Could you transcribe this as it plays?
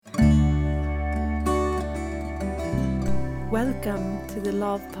Welcome to the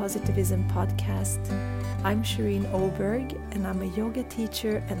Love Positivism podcast. I'm Shereen and I'm a yoga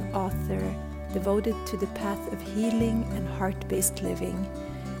teacher and author devoted to the path of healing and heart-based living.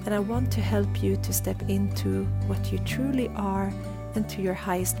 And I want to help you to step into what you truly are and to your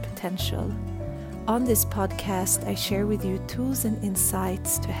highest potential. On this podcast, I share with you tools and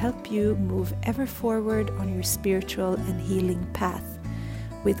insights to help you move ever forward on your spiritual and healing path.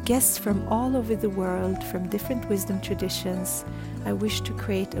 With guests from all over the world, from different wisdom traditions, I wish to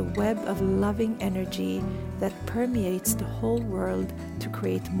create a web of loving energy that permeates the whole world to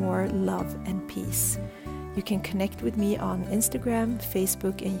create more love and peace. You can connect with me on Instagram,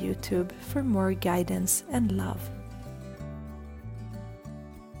 Facebook, and YouTube for more guidance and love.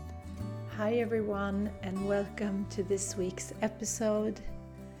 Hi everyone, and welcome to this week's episode.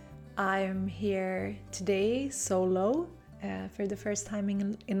 I'm here today solo. For the first time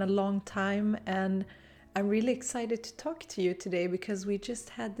in a long time, and I'm really excited to talk to you today because we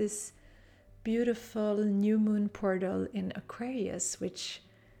just had this beautiful new moon portal in Aquarius, which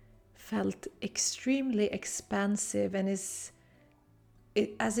felt extremely expansive, and as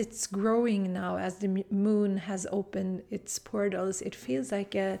it's growing now, as the moon has opened its portals, it feels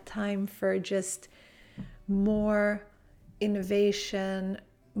like a time for just more innovation,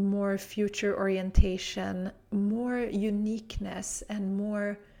 more future orientation, more uniqueness, and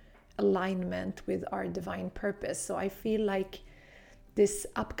more alignment with our divine purpose. So I feel like this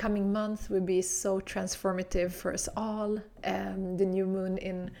upcoming month will be so transformative for us all. The new moon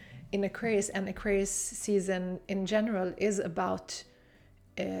in Aquarius, and Aquarius season in general, is about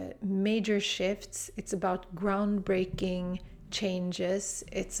major shifts. It's about groundbreaking changes.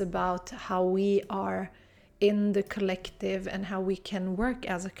 It's about how we are in the collective and how we can work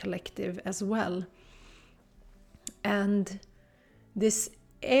as a collective as well. And this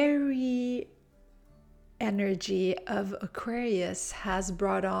airy energy of Aquarius has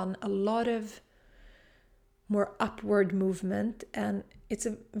brought on a lot of more upward movement, and it's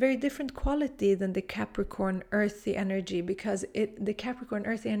a very different quality than the Capricorn earthy energy, because the Capricorn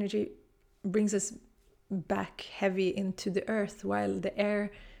earthy energy brings us back heavy into the earth, while the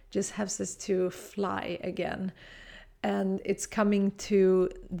air just helps us to fly again. And it's coming to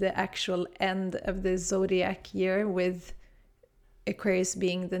the actual end of the zodiac year, with Aquarius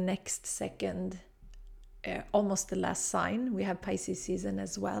being the next second, almost the last sign. We have Pisces season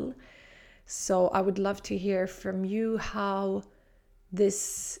as well. So I would love to hear from you how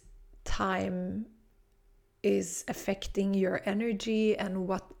this time is affecting your energy and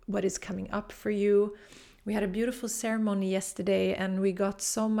what is coming up for you. We had a beautiful ceremony yesterday, and we got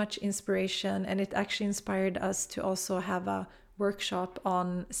so much inspiration, and it actually inspired us to also have a workshop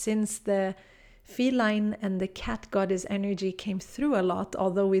on, since the feline and the cat goddess energy came through a lot,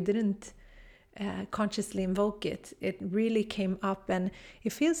 although we didn't consciously invoke it. It really came up, and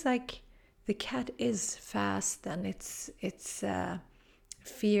it feels like the cat is fast, and it's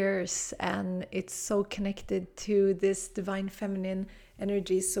fierce, and it's so connected to this divine feminine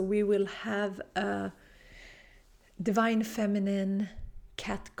energy. So we will have a divine feminine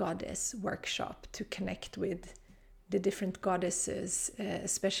cat goddess workshop to connect with the different goddesses,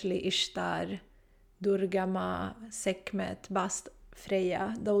 especially Ishtar, Durga Ma, Sekhmet, Bast,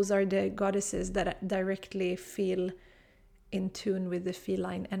 Freya. Those are the goddesses that directly feel in tune with the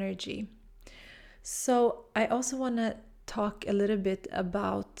feline energy. So I also want to talk a little bit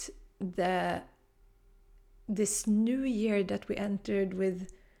about this new year that we entered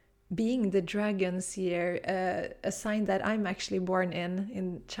with, being the dragon's year, a sign that I'm actually born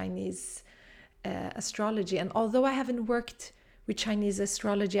in Chinese astrology. And although I haven't worked with Chinese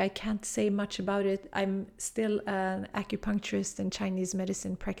astrology, I can't say much about it. I'm still an acupuncturist and Chinese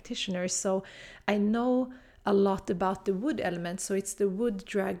medicine practitioner, so I know a lot about the wood element. So it's the wood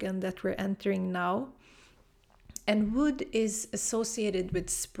dragon that we're entering now. And wood is associated with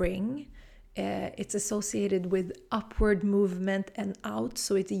spring. It's associated with upward movement and out,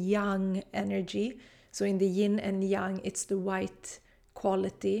 so it's yang energy. So in the yin and yang, it's the white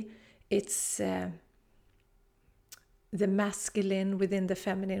quality. It's the masculine within the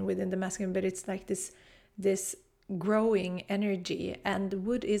feminine, within the masculine, but it's like this growing energy. And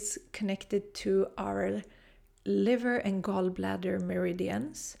wood is connected to our liver and gallbladder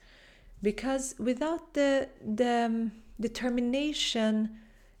meridians, because without the determination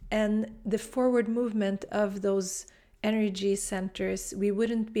and the forward movement of those energy centers, we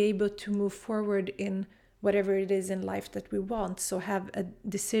wouldn't be able to move forward in whatever it is in life that we want. So have a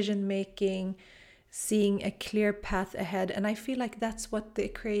decision making, seeing a clear path ahead. And I feel like that's what the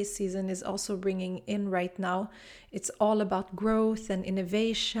Aquarius season is also bringing in right now. It's all about growth and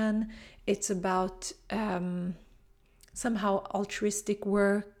innovation. It's about somehow altruistic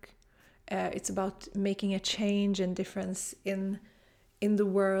work. It's about making a change and difference in the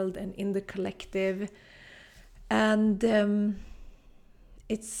world and in the collective. And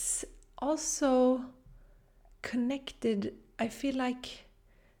it's also connected. I feel like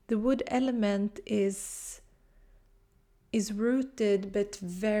the wood element is rooted but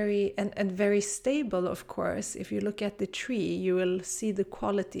very and very stable, of course. If you look at the tree, you will see the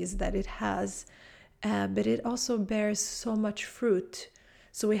qualities that it has, but it also bears so much fruit.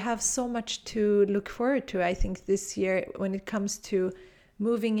 So we have so much to look forward to, I think, this year when it comes to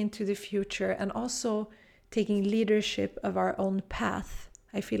moving into the future and also taking leadership of our own path.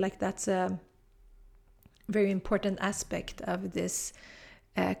 I feel like that's a very important aspect of this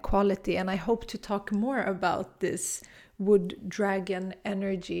quality, and I hope to talk more about this wood dragon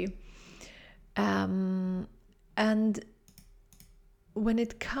energy. And when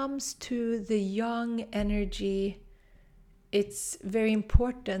it comes to the yang energy, it's very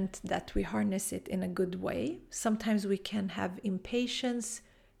important that we harness it in a good way. Sometimes we can have impatience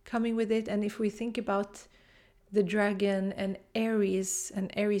coming with it, and if we think about the dragon and Aries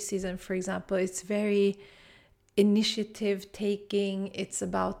season, for example, it's very initiative taking, it's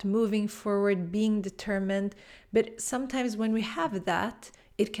about moving forward, being determined. But sometimes when we have that,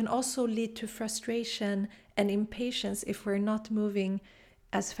 it can also lead to frustration and impatience if we're not moving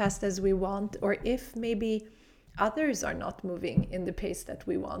as fast as we want, or if maybe others are not moving in the pace that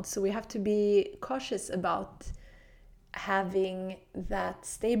we want. So we have to be cautious about having that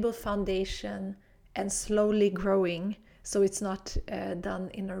stable foundation and slowly growing, so it's not done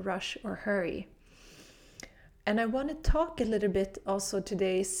in a rush or hurry. And I want to talk a little bit also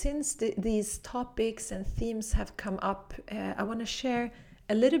today, since these topics and themes have come up, I want to share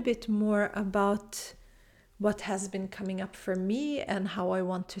a little bit more about what has been coming up for me and how I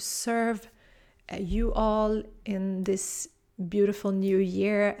want to serve you all in this beautiful new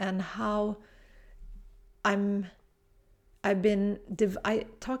year, and how I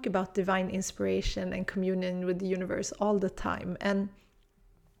talk about divine inspiration and communion with the universe all the time. And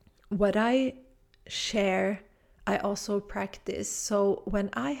what I share, I also practice. So when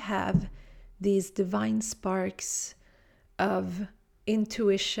I have these divine sparks of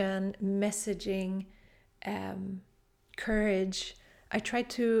intuition, messaging, courage, I try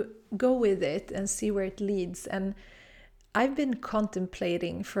to go with it and see where it leads. And I've been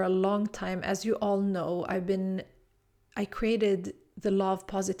contemplating for a long time. As you all know, I created the law of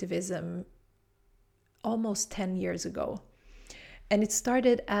positivism almost 10 years ago. And it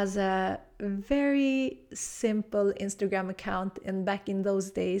started as a very simple Instagram account. And back in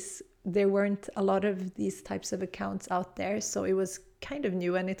those days, there weren't a lot of these types of accounts out there. So it was kind of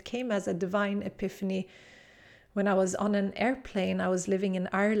new. And it came as a divine epiphany when I was on an airplane. I was living in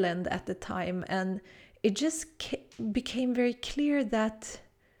Ireland at the time. And it just became very clear that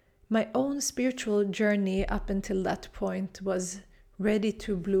my own spiritual journey up until that point was ready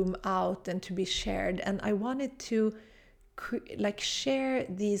to bloom out and to be shared. And I wanted to share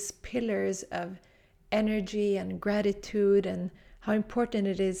these pillars of energy and gratitude, and how important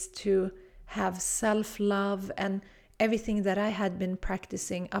it is to have self-love and everything that I had been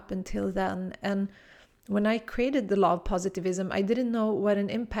practicing up until then. And when I created the law of positivism, I didn't know what an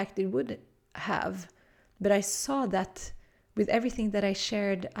impact it would have, but I saw that with everything that I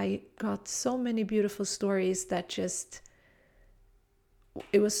shared, I got so many beautiful stories that just,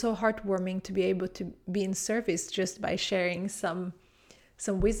 it was so heartwarming to be able to be in service just by sharing some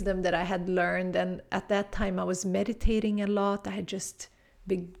wisdom that I had learned. And at that time I was meditating a lot. I had just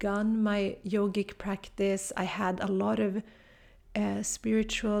begun my yogic practice. I had a lot of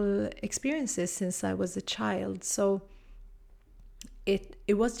spiritual experiences since I was a child. So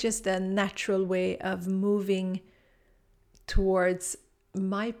it was just a natural way of moving towards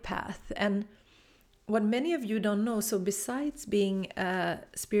my path. And what many of you don't know, so besides being a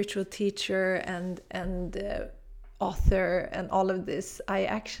spiritual teacher and author and all of this, I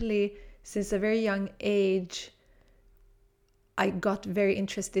actually, since a very young age, I got very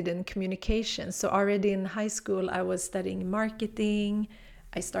interested in communication. So already in high school, I was studying marketing.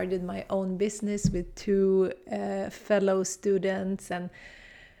 I started my own business with two fellow students, and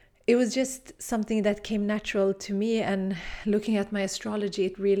it was just something that came natural to me. And looking at my astrology,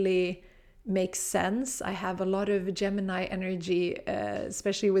 it really makes sense. I have a lot of Gemini energy,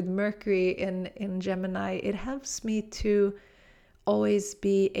 especially with Mercury in Gemini. It helps me to always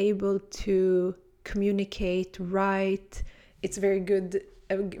be able to communicate, write. It's a very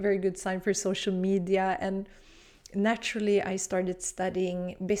good sign for social media. And naturally, I started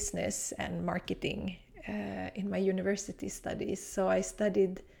studying business and marketing in my university studies. So I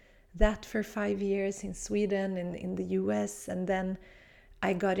studied that for 5 years in Sweden and in the US. And then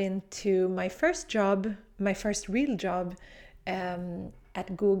I got into my first job, my first real job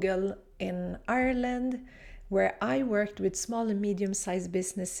at Google in Ireland, where I worked with small and medium-sized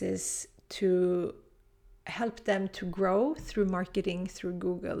businesses to help them to grow through marketing through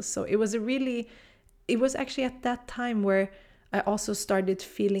Google. So it was actually at that time where I also started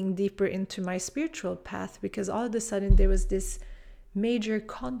feeling deeper into my spiritual path, because all of a sudden there was this major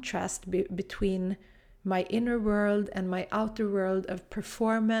contrast between my inner world and my outer world of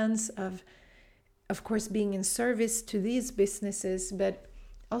performance, of course being in service to these businesses, but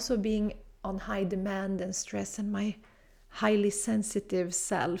also being on high demand and stress. And my highly sensitive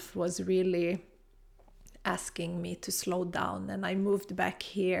self was really asking me to slow down. And I moved back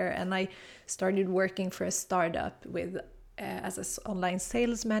here and I started working for a startup with as an online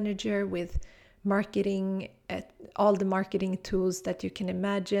sales manager, with marketing, all the marketing tools that you can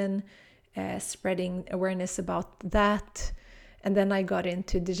imagine, spreading awareness about that. And then I got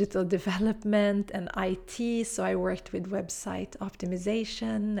into digital development and IT, so I worked with website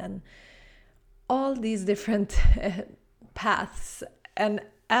optimization and all these different paths. And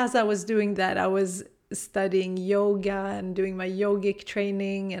as I was doing that, I was studying yoga and doing my yogic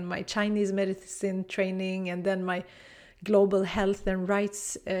training and my Chinese medicine training, and then my global health and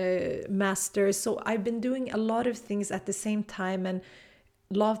rights master. So I've been doing a lot of things at the same time, and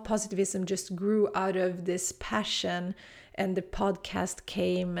love positivism just grew out of this passion, and the podcast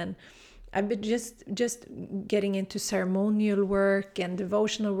came, and I've been just getting into ceremonial work and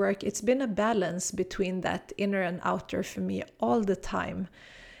devotional work. It's been a balance between that inner and outer for me all the time.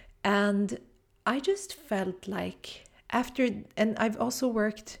 And I just felt like and I've also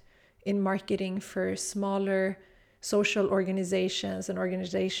worked in marketing for smaller social organizations and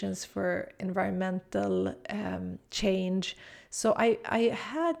organizations for environmental change. So I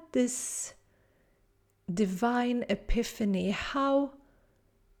had this divine epiphany how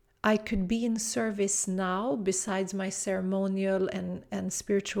I could be in service now, besides my ceremonial and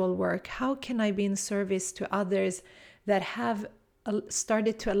spiritual work. How can I be in service to others that have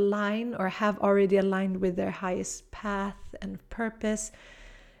started to align or have already aligned with their highest path and purpose,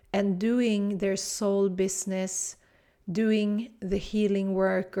 and doing their soul business, doing the healing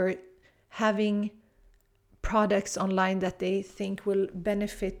work, or having products online that they think will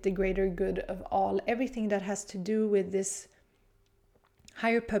benefit the greater good of all, everything that has to do with this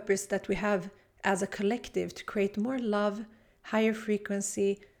higher purpose that we have as a collective, to create more love, higher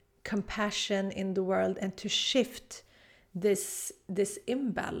frequency, compassion in the world, and to shift this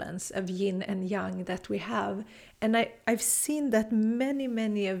imbalance of yin and yang that we have. And I've seen that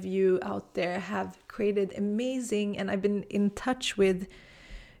many of you out there have created amazing, and I've been in touch with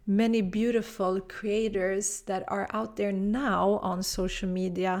many beautiful creators that are out there now on social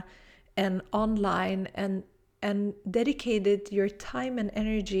media and online, and dedicated your time and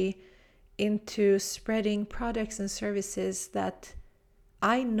energy into spreading products and services that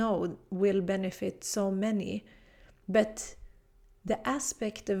I know will benefit so many. But the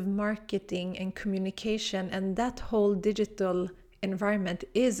aspect of marketing and communication and that whole digital environment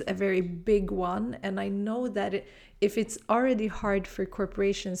is a very big one. And I know that if it's already hard for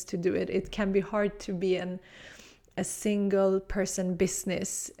corporations to do it, it can be hard to be a single person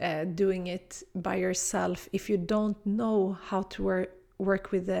business doing it by yourself if you don't know how to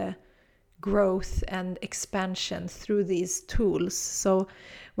work with the growth and expansion through these tools. So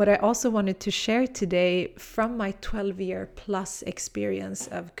what I also wanted to share today, from my 12-year plus experience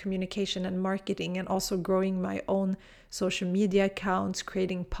of communication and marketing, and also growing my own social media accounts,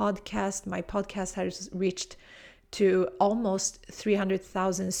 creating podcasts. My podcast has reached to almost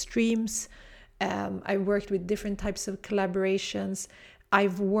 300,000 streams. I worked with different types of collaborations.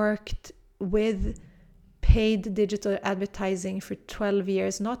 I've worked with paid digital advertising for 12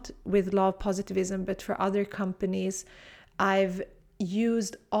 years, not with Love Positivism, but for other companies. I've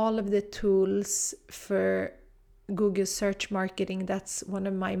used all of the tools for Google search marketing. That's one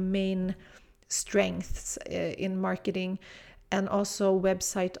of my main strengths in marketing, and also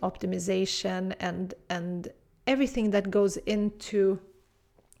website optimization and everything that goes into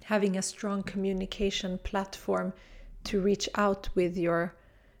having a strong communication platform to reach out with your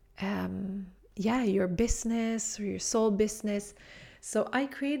business or your soul business. So I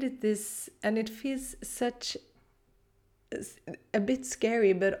created this, and it feels such a bit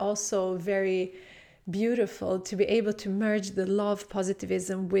scary, but also very beautiful to be able to merge the love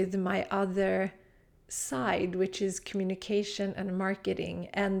positivism with my other side, which is communication and marketing.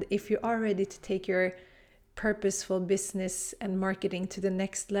 And if you are ready to take your purposeful business and marketing to the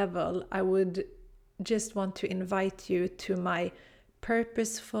next level, I would just want to invite you to my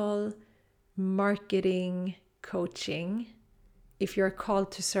purposeful marketing coaching. If you're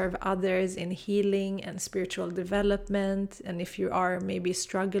called to serve others in healing and spiritual development, and if you are maybe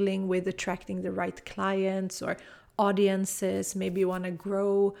struggling with attracting the right clients or audiences, maybe you want to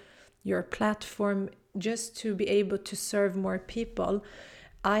grow your platform just to be able to serve more people,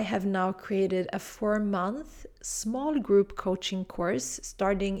 I have now created a 4-month small group coaching course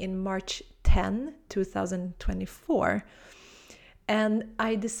starting in March 10, 2024. And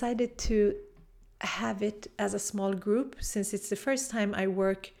I decided to have it as a small group since it's the first time I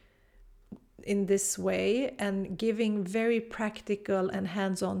work in this way, and giving very practical and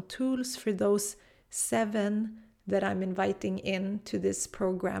hands-on tools for those 7 that I'm inviting in to this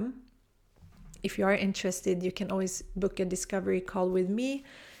program. If you are interested, you can always book a discovery call with me,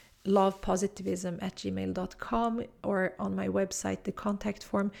 lovepositivism@gmail.com, or on my website, the contact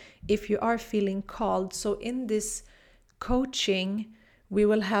form, if you are feeling called. So in this coaching, we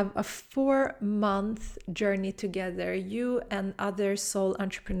will have a 4-month journey together, you and other soul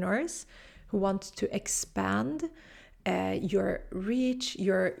entrepreneurs who want to expand your reach,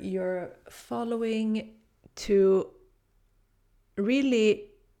 your following, to really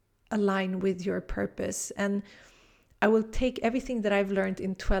align with your purpose. And I will take everything that I've learned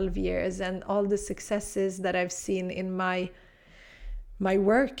in 12 years and all the successes that I've seen in my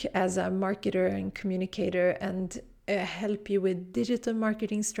work as a marketer and communicator, and help you with digital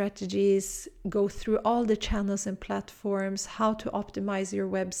marketing strategies, go through all the channels and platforms, how to optimize your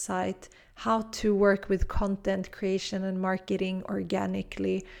website, how to work with content creation and marketing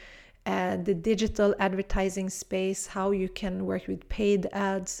organically, the digital advertising space, how you can work with paid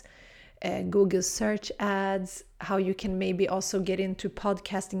ads, Google search ads, how you can maybe also get into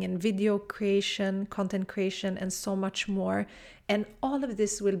podcasting and video creation, content creation, and so much more. And all of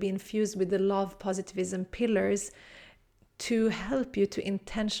this will be infused with the love positivism pillars to help you to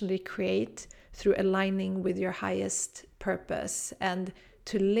intentionally create through aligning with your highest purpose, and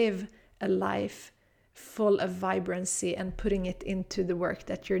to live a life full of vibrancy and putting it into the work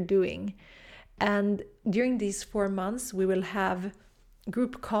that you're doing. And during these 4 months, we will have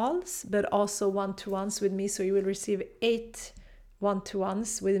group calls, but also one-to-ones with me. So you will receive 8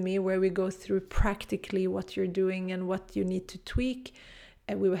 one-to-ones with me, where we go through practically what you're doing and what you need to tweak.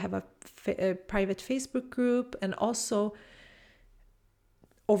 And we will have a private Facebook group, and also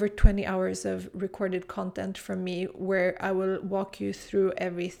over 20 hours of recorded content from me, where I will walk you through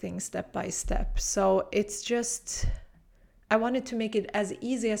everything step by step. So it's just, I wanted to make it as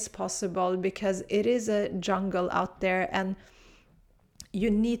easy as possible, because it is a jungle out there, and you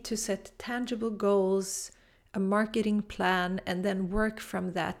need to set tangible goals, a marketing plan, and then work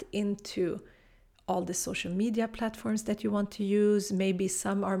from that into all the social media platforms that you want to use. Maybe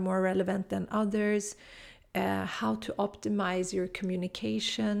some are more relevant than others. How to optimize your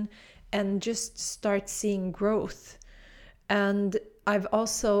communication, and just start seeing growth. And I've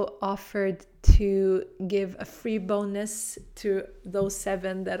also offered to give a free bonus to those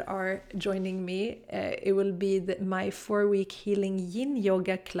 7 that are joining me. It will be my 4-week healing yin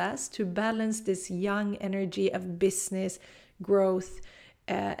yoga class to balance this young energy of business growth.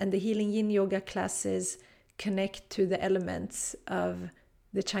 And the healing yin yoga classes connect to the elements of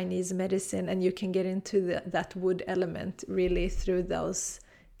the Chinese medicine, and you can get into that wood element really through those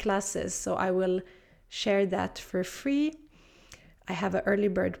classes. So I will share that for free. I have an early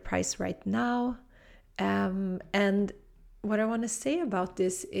bird price right now. And what I want to say about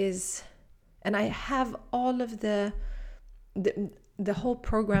this is, and I have all of the whole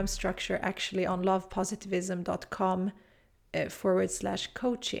program structure actually on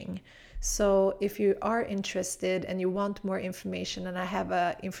lovepositivism.com/coaching. So if you are interested and you want more information, and I have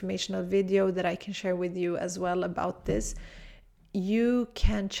an informational video that I can share with you as well about this, you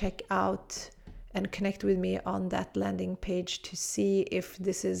can check out and connect with me on that landing page to see if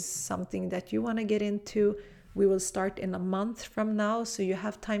this is something that you want to get into. We will start in a month from now, so you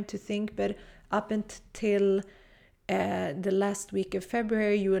have time to think, but up until the last week of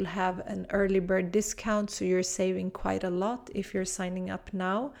February, you will have an early bird discount, so you're saving quite a lot if you're signing up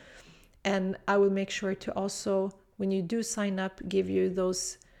now. And I will make sure to also, when you do sign up, give you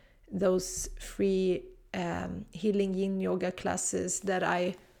those free healing yin yoga classes that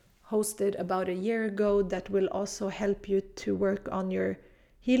I hosted about a year ago, that will also help you to work on your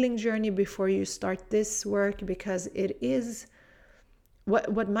healing journey before you start this work. Because it is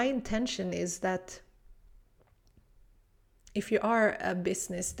what my intention is, that if you are a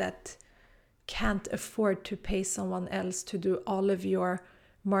business that can't afford to pay someone else to do all of your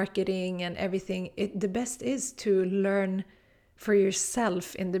marketing and everything, the best is to learn for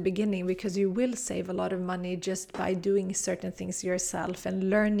yourself in the beginning, because you will save a lot of money just by doing certain things yourself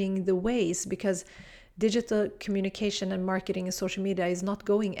and learning the ways, because digital communication and marketing and social media is not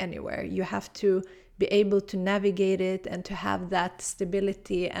going anywhere. You have to be able to navigate it and to have that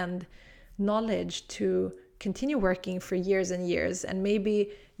stability and knowledge to continue working for years and years. And maybe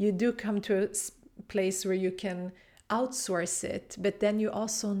you do come to a place where you can outsource it, but then you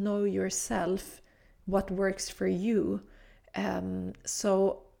also know yourself what works for you.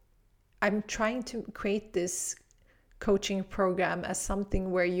 So I'm trying to create this coaching program as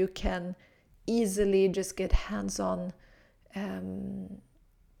something where you can easily just get hands-on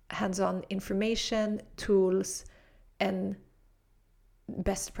information, tools, and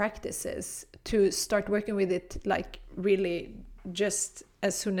best practices to start working with it, like really just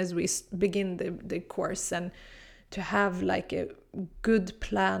as soon as we begin the course, and to have like a good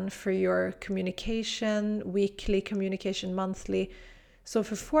plan for your communication, weekly communication, monthly. So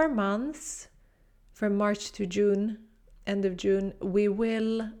for 4 months, from March to June, end of June, we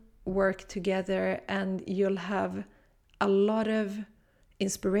will work together, and you'll have a lot of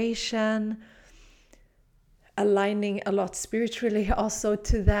inspiration, aligning a lot spiritually also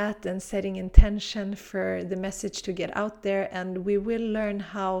to that, and setting intention for the message to get out there. And we will learn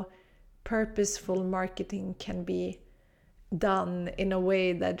how purposeful marketing can be done in a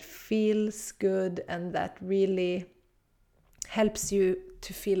way that feels good and that really helps you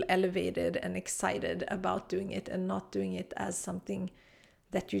to feel elevated and excited about doing it, and not doing it as something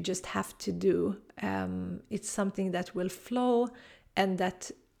that you just have to do. It's something that will flow, and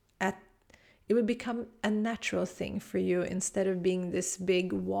that it will become a natural thing for you, instead of being this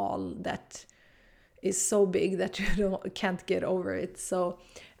big wall that is so big that you can't get over it. So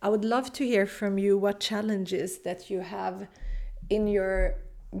I would love to hear from you what challenges that you have in your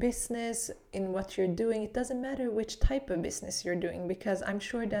business, in what you're doing. It doesn't matter which type of business you're doing, because I'm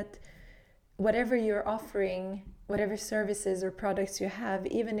sure that whatever you're offering, whatever services or products you have,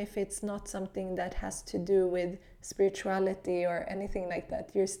 even if it's not something that has to do with spirituality or anything like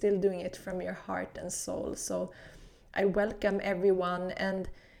that, you're still doing it from your heart and soul. So I welcome everyone, and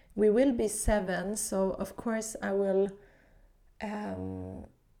we will be 7. So of course I will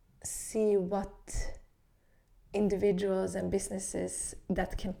see what individuals and businesses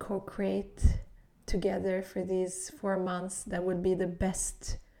that can co-create together for these 4 months. That would be the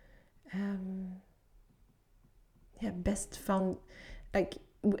best found. Like,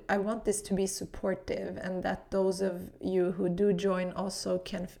 I want this to be supportive, and that those of you who do join also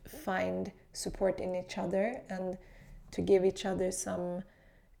can find support in each other, and to give each other some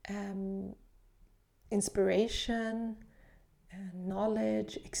inspiration,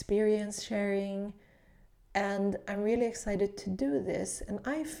 knowledge, experience sharing. And I'm really excited to do this, and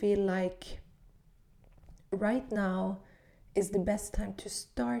I feel like right now is the best time to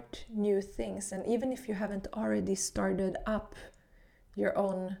start new things. And even if you haven't already started up your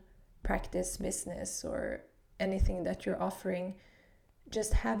own practice business or anything that you're offering,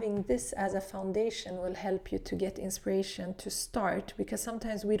 just having this as a foundation will help you to get inspiration to start, because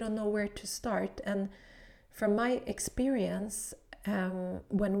sometimes we don't know where to start. And from my experience,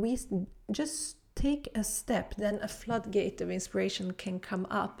 when we just take a step, then a floodgate of inspiration can come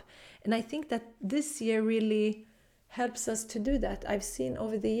up. And I think that this year really helps us to do that. I've seen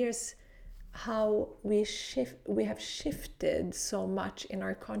over the years how we have shifted so much in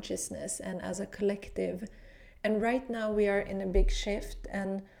our consciousness and as a collective. And right now we are in a big shift,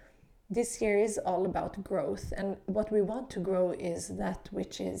 and this year is all about growth. And what we want to grow is that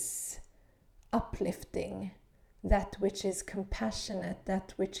which is uplifting, that which is compassionate,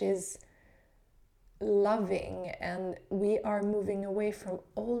 that which is loving. And we are moving away from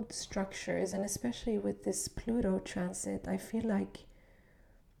old structures, and especially with this Pluto transit, I feel like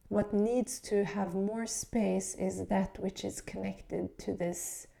what needs to have more space is that which is connected to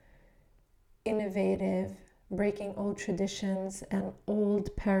this innovative, breaking old traditions and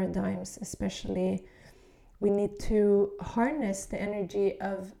old paradigms. Especially, we need to harness the energy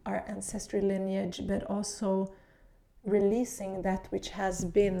of our ancestral lineage, but also releasing that which has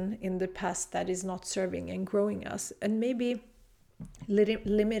been in the past that is not serving and growing us. And maybe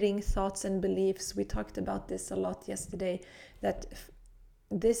limiting thoughts and beliefs. We talked about this a lot yesterday, that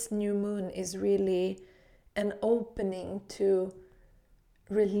this new moon is really an opening to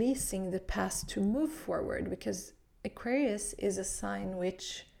releasing the past to move forward, because Aquarius is a sign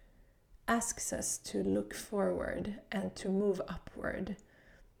which asks us to look forward and to move upward.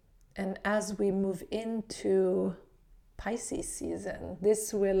 And as we move into Pisces season,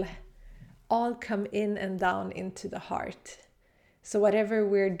 this will all come in and down into the heart. So whatever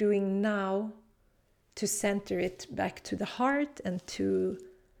we're doing now to center it back to the heart and to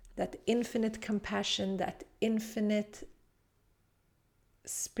that infinite compassion, that infinite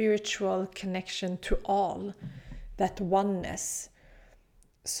spiritual connection to all, that oneness.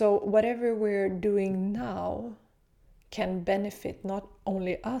 So whatever we're doing now can benefit not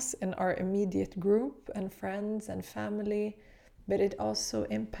only us and our immediate group and friends and family, but it also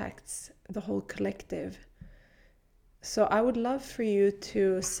impacts the whole collective. So I would love for you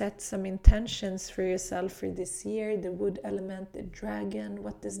to set some intentions for yourself for this year. The wood element, the dragon.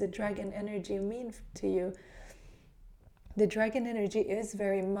 What does the dragon energy mean to you? The dragon energy is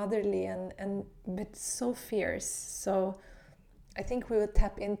very motherly and but so fierce. So I think we will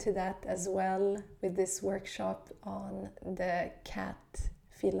tap into that as well with this workshop on the cat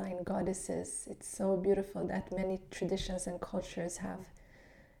feline goddesses. It's so beautiful that many traditions and cultures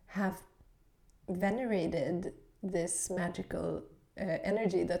have venerated this magical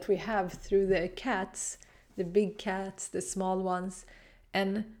energy that we have through the cats, the big cats, the small ones,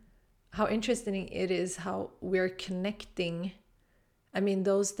 and how interesting it is how we're connecting. I mean,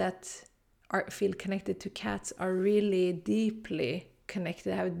 those that feel connected to cats are really deeply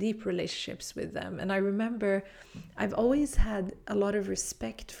connected, have deep relationships with them. And I remember I've always had a lot of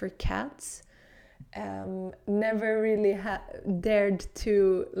respect for cats. Never really dared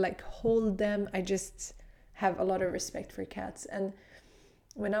to like hold them. I just have a lot of respect for cats. And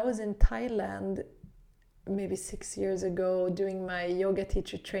when I was in Thailand maybe 6 years ago doing my yoga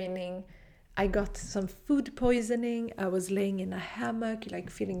teacher training, I got some food poisoning. I was laying in a hammock, like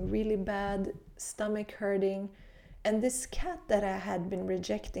feeling really bad, stomach hurting. And this cat that I had been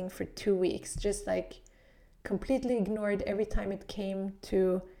rejecting for 2 weeks, just like completely ignored every time it came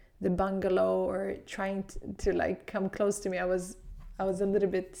to the bungalow or trying to like come close to me. I was a little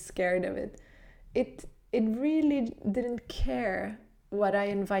bit scared of it. It really didn't care what I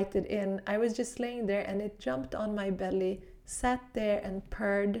invited in. I was just laying there and it jumped on my belly, sat there and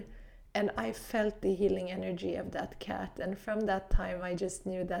purred, and I felt the healing energy of that cat. And from that time I just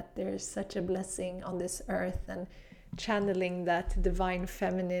knew that there's such a blessing on this earth, and channeling that divine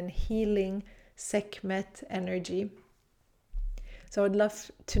feminine healing Sekhmet energy. So I'd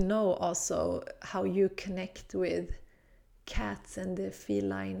love to know also how you connect with cats and the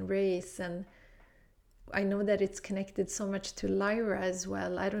feline race. And I know that it's connected so much to Lyra as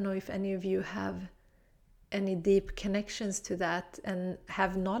well. I don't know if any of you have any deep connections to that and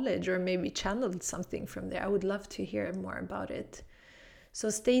have knowledge or maybe channeled something from there. I would love to hear more about it. So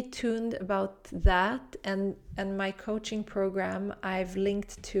stay tuned about that, and my coaching program I've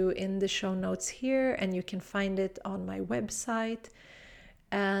linked to in the show notes here, and you can find it on my website.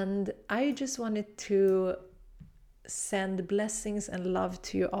 And I just wanted to send blessings and love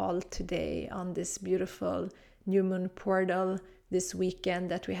to you all today on this beautiful new moon portal this weekend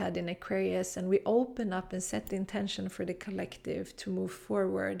that we had in Aquarius. And we open up and set the intention for the collective to move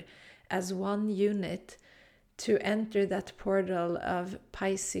forward as one unit, to enter that portal of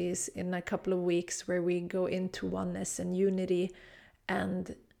Pisces in a couple of weeks, where we go into oneness and unity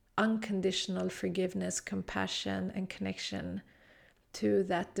and unconditional forgiveness, compassion, and connection to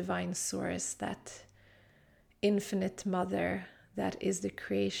that divine source, that infinite mother that is the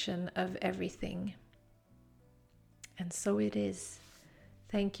creation of everything. And so it is.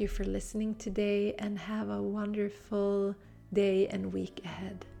 Thank you for listening today, and have a wonderful day and week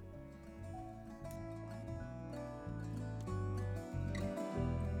ahead.